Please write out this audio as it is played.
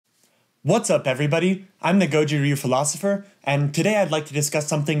What's up, everybody? I'm the Goju Philosopher, and today I'd like to discuss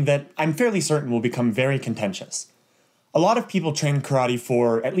something that I'm fairly certain will become very contentious. A lot of people train karate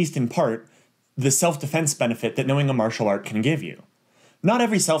for, at least in part, the self-defense benefit that knowing a martial art can give you. Not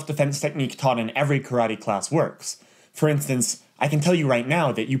every self-defense technique taught in every karate class works. For instance, I can tell you right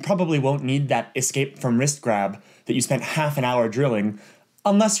now that you probably won't need that escape from wrist grab that you spent half an hour drilling,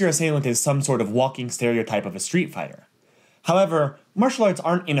 unless your assailant is some sort of walking stereotype of a street fighter. However, martial arts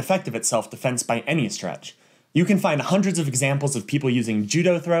aren't ineffective at self-defense by any stretch. You can find hundreds of examples of people using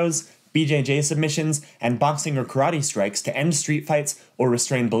judo throws, BJJ submissions, and boxing or karate strikes to end street fights or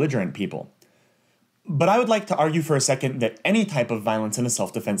restrain belligerent people. But I would like to argue for a second that any type of violence in a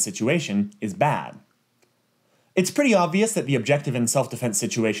self-defense situation is bad. It's pretty obvious that the objective in self-defense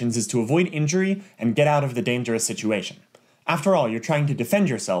situations is to avoid injury and get out of the dangerous situation. After all, you're trying to defend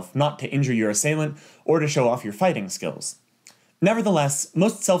yourself, not to injure your assailant or to show off your fighting skills. Nevertheless,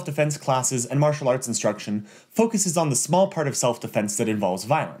 most self-defense classes and martial arts instruction focuses on the small part of self-defense that involves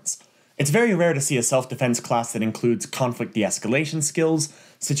violence. It's very rare to see a self-defense class that includes conflict de-escalation skills,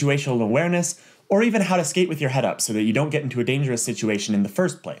 situational awareness, or even how to skate with your head up so that you don't get into a dangerous situation in the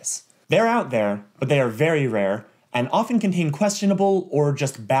first place. They're out there, but they are very rare, and often contain questionable or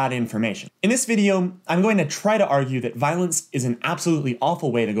just bad information. In this video, I'm going to try to argue that violence is an absolutely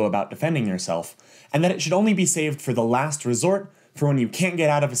awful way to go about defending yourself, and that it should only be saved for the last resort, for when you can't get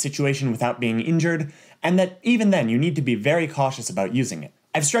out of a situation without being injured, and that even then you need to be very cautious about using it.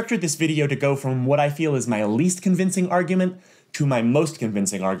 I've structured this video to go from what I feel is my least convincing argument to my most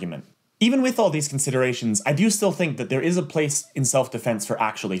convincing argument. Even with all these considerations, I do still think that there is a place in self-defense for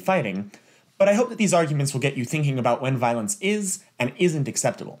actually fighting, but I hope that these arguments will get you thinking about when violence is and isn't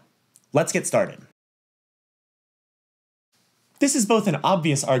acceptable. Let's get started. This is both an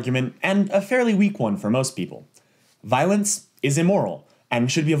obvious argument and a fairly weak one for most people. Violence is immoral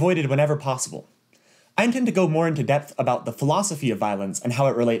and should be avoided whenever possible. I intend to go more into depth about the philosophy of violence and how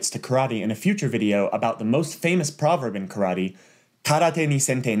it relates to karate in a future video about the most famous proverb in karate, karate ni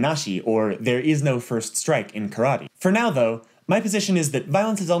sente nashi, or there is no first strike in karate. For now though, my position is that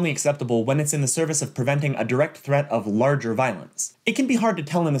violence is only acceptable when it's in the service of preventing a direct threat of larger violence. It can be hard to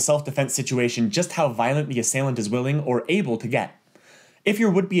tell in a self-defense situation just how violent the assailant is willing or able to get. If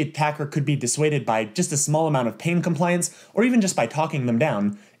your would-be attacker could be dissuaded by just a small amount of pain compliance, or even just by talking them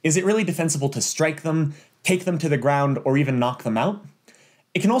down, is it really defensible to strike them, take them to the ground, or even knock them out?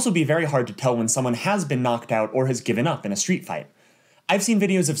 It can also be very hard to tell when someone has been knocked out or has given up in a street fight. I've seen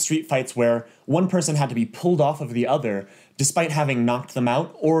videos of street fights where one person had to be pulled off of the other despite having knocked them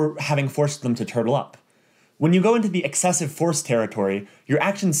out or having forced them to turtle up. When you go into the excessive force territory, your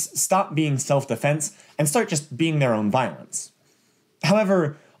actions stop being self-defense and start just being their own violence.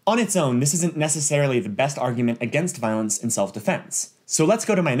 However, on its own, this isn't necessarily the best argument against violence in self-defense. So let's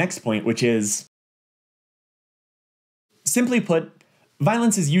go to my next point, which is, simply put,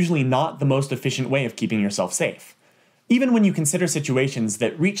 violence is usually not the most efficient way of keeping yourself safe. Even when you consider situations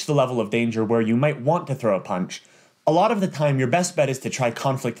that reach the level of danger where you might want to throw a punch, a lot of the time your best bet is to try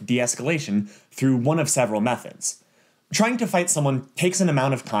conflict de-escalation through one of several methods. Trying to fight someone takes an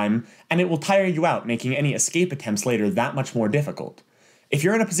amount of time, and it will tire you out, making any escape attempts later that much more difficult. If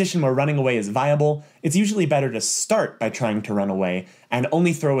you're in a position where running away is viable, it's usually better to start by trying to run away, and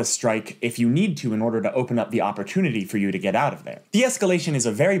only throw a strike if you need to in order to open up the opportunity for you to get out of there. De-escalation is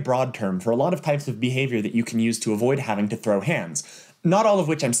a very broad term for a lot of types of behavior that you can use to avoid having to throw hands, not all of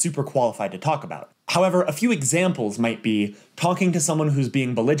which I'm super qualified to talk about. However, a few examples might be talking to someone who's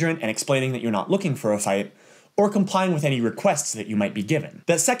being belligerent and explaining that you're not looking for a fight, or complying with any requests that you might be given.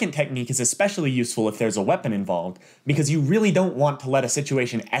 The second technique is especially useful if there's a weapon involved, because you really don't want to let a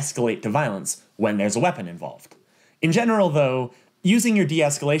situation escalate to violence when there's a weapon involved. In general, though, using your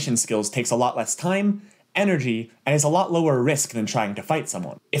de-escalation skills takes a lot less time, energy, and is a lot lower risk than trying to fight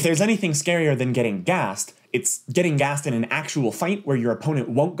someone. If there's anything scarier than getting gassed, it's getting gassed in an actual fight where your opponent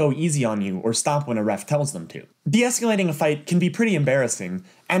won't go easy on you or stop when a ref tells them to. De-escalating a fight can be pretty embarrassing,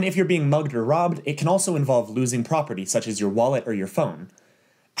 and if you're being mugged or robbed, it can also involve losing property such as your wallet or your phone.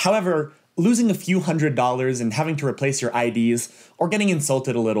 However, losing a few $100s and having to replace your IDs, or getting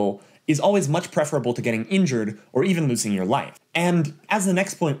insulted a little, is always much preferable to getting injured or even losing your life. And, as the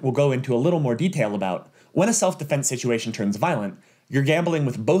next point we'll go into a little more detail about, when a self-defense situation turns violent, you're gambling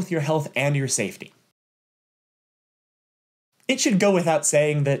with both your health and your safety. It should go without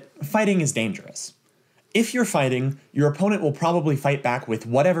saying that fighting is dangerous. If you're fighting, your opponent will probably fight back with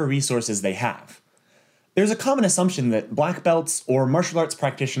whatever resources they have. There's a common assumption that black belts, or martial arts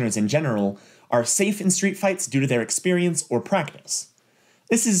practitioners in general, are safe in street fights due to their experience or practice.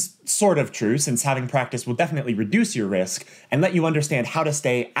 This is sort of true, since having practice will definitely reduce your risk and let you understand how to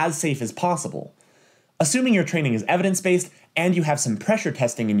stay as safe as possible. Assuming your training is evidence-based and you have some pressure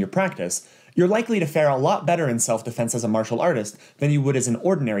testing in your practice, you're likely to fare a lot better in self-defense as a martial artist than you would as an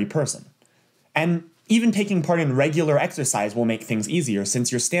ordinary person. And even taking part in regular exercise will make things easier,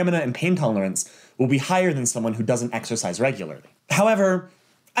 since your stamina and pain tolerance will be higher than someone who doesn't exercise regularly. However,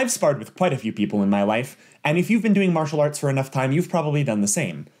 I've sparred with quite a few people in my life, and if you've been doing martial arts for enough time, you've probably done the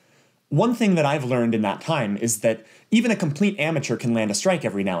same. One thing that I've learned in that time is that even a complete amateur can land a strike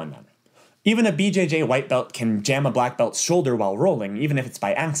every now and then. Even a BJJ white belt can jam a black belt's shoulder while rolling, even if it's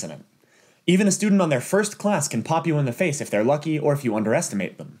by accident. Even a student on their first class can pop you in the face if they're lucky or if you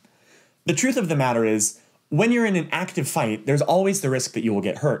underestimate them. The truth of the matter is, when you're in an active fight, there's always the risk that you will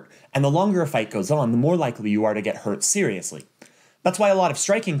get hurt, and the longer a fight goes on, the more likely you are to get hurt seriously. That's why a lot of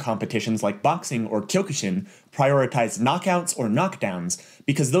striking competitions like boxing or Kyokushin prioritize knockouts or knockdowns,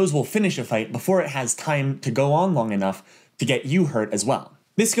 because those will finish a fight before it has time to go on long enough to get you hurt as well.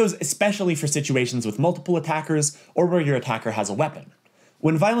 This goes especially for situations with multiple attackers or where your attacker has a weapon.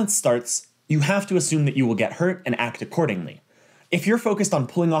 When violence starts, you have to assume that you will get hurt and act accordingly. If you're focused on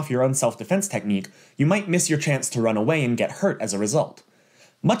pulling off your own self-defense technique, you might miss your chance to run away and get hurt as a result.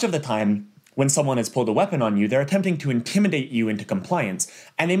 Much of the time, when someone has pulled a weapon on you, they're attempting to intimidate you into compliance,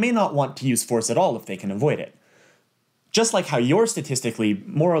 and they may not want to use force at all if they can avoid it. Just like how you're statistically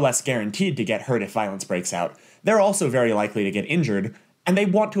more or less guaranteed to get hurt if violence breaks out, they're also very likely to get injured, and they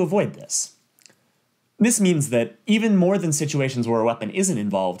want to avoid this. This means that, even more than situations where a weapon isn't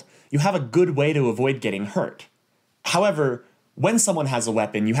involved, you have a good way to avoid getting hurt. However, when someone has a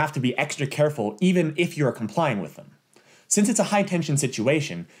weapon, you have to be extra careful even if you're complying with them. Since it's a high-tension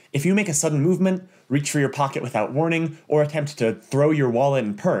situation, if you make a sudden movement, reach for your pocket without warning, or attempt to throw your wallet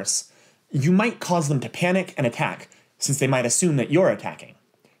and purse, you might cause them to panic and attack, since they might assume that you're attacking.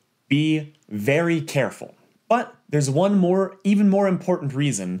 Be very careful. But there's one more, even more important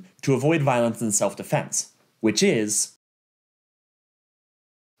reason to avoid violence in self-defense, which is...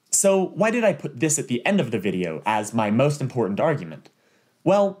 So why did I put this at the end of the video as my most important argument?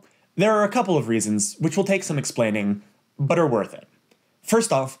 Well, there are a couple of reasons, which will take some explaining, but are worth it.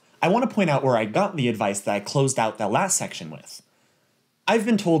 First off, I want to point out where I got the advice that I closed out that last section with. I've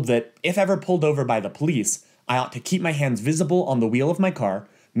been told that if ever pulled over by the police, I ought to keep my hands visible on the wheel of my car,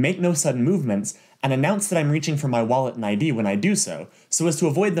 make no sudden movements, and announce that I'm reaching for my wallet and ID when I do so as to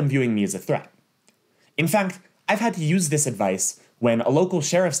avoid them viewing me as a threat. In fact, I've had to use this advice when a local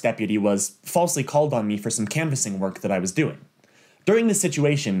sheriff's deputy was falsely called on me for some canvassing work that I was doing. During this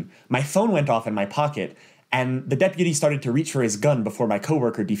situation, my phone went off in my pocket, and the deputy started to reach for his gun before my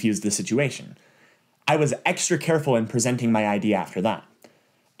coworker defused the situation. I was extra careful in presenting my ID after that.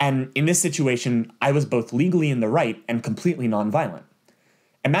 And in this situation, I was both legally in the right and completely nonviolent.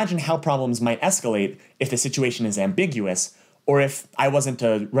 Imagine how problems might escalate if the situation is ambiguous, or if I wasn't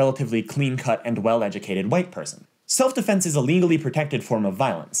a relatively clean-cut and well-educated white person. Self-defense is a legally protected form of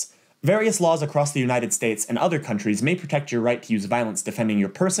violence. Various laws across the United States and other countries may protect your right to use violence defending your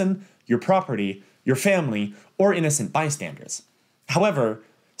person, your property, your family, or innocent bystanders. However,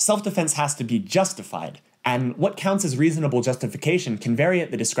 self-defense has to be justified, and what counts as reasonable justification can vary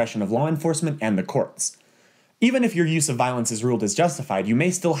at the discretion of law enforcement and the courts. Even if your use of violence is ruled as justified, you may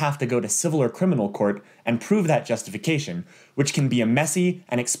still have to go to civil or criminal court and prove that justification, which can be a messy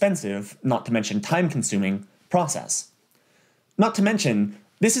and expensive, not to mention time-consuming, process. Not to mention,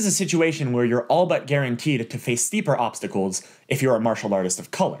 this is a situation where you're all but guaranteed to face steeper obstacles if you're a martial artist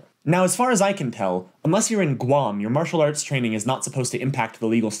of color. Now, as far as I can tell, unless you're in Guam, your martial arts training is not supposed to impact the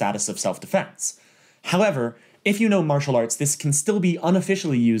legal status of self-defense. However, if you know martial arts, this can still be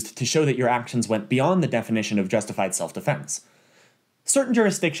unofficially used to show that your actions went beyond the definition of justified self-defense. Certain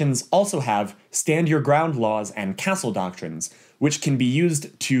jurisdictions also have stand-your-ground laws and castle doctrines, which can be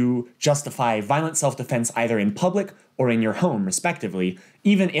used to justify violent self-defense either in public or in your home, respectively,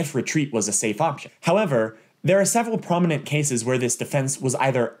 even if retreat was a safe option. However, there are several prominent cases where this defense was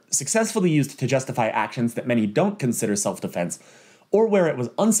either successfully used to justify actions that many don't consider self-defense, or where it was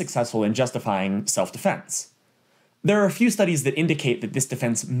unsuccessful in justifying self-defense. There are a few studies that indicate that this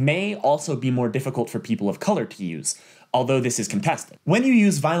defense may also be more difficult for people of color to use, although this is contested. When you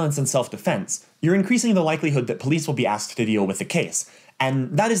use violence in self-defense, you're increasing the likelihood that police will be asked to deal with the case,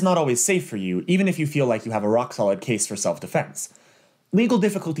 and that is not always safe for you, even if you feel like you have a rock-solid case for self-defense. Legal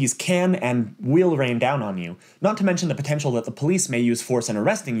difficulties can and will rain down on you, not to mention the potential that the police may use force in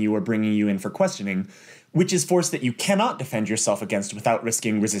arresting you or bringing you in for questioning, which is force that you cannot defend yourself against without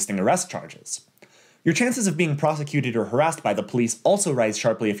risking resisting arrest charges. Your chances of being prosecuted or harassed by the police also rise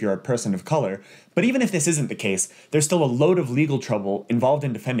sharply if you're a person of color, but even if this isn't the case, there's still a load of legal trouble involved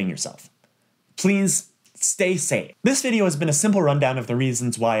in defending yourself. Please, stay safe. This video has been a simple rundown of the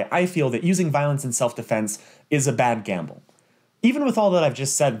reasons why I feel that using violence in self-defense is a bad gamble. Even with all that I've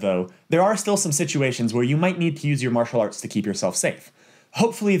just said, though, there are still some situations where you might need to use your martial arts to keep yourself safe.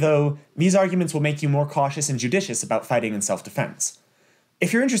 Hopefully, though, these arguments will make you more cautious and judicious about fighting in self-defense.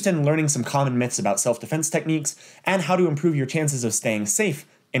 If you're interested in learning some common myths about self-defense techniques and how to improve your chances of staying safe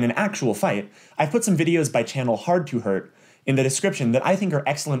in an actual fight, I've put some videos by channel Hard to Hurt in the description that I think are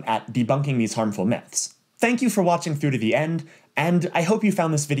excellent at debunking these harmful myths. Thank you for watching through to the end, and I hope you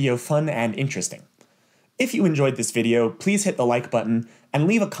found this video fun and interesting. If you enjoyed this video, please hit the like button and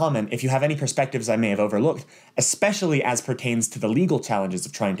leave a comment if you have any perspectives I may have overlooked, especially as pertains to the legal challenges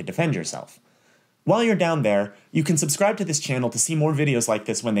of trying to defend yourself. While you're down there, you can subscribe to this channel to see more videos like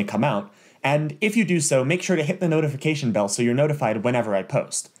this when they come out, and if you do so, make sure to hit the notification bell so you're notified whenever I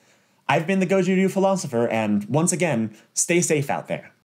post. I've been the Goju Philosopher, and once again, stay safe out there.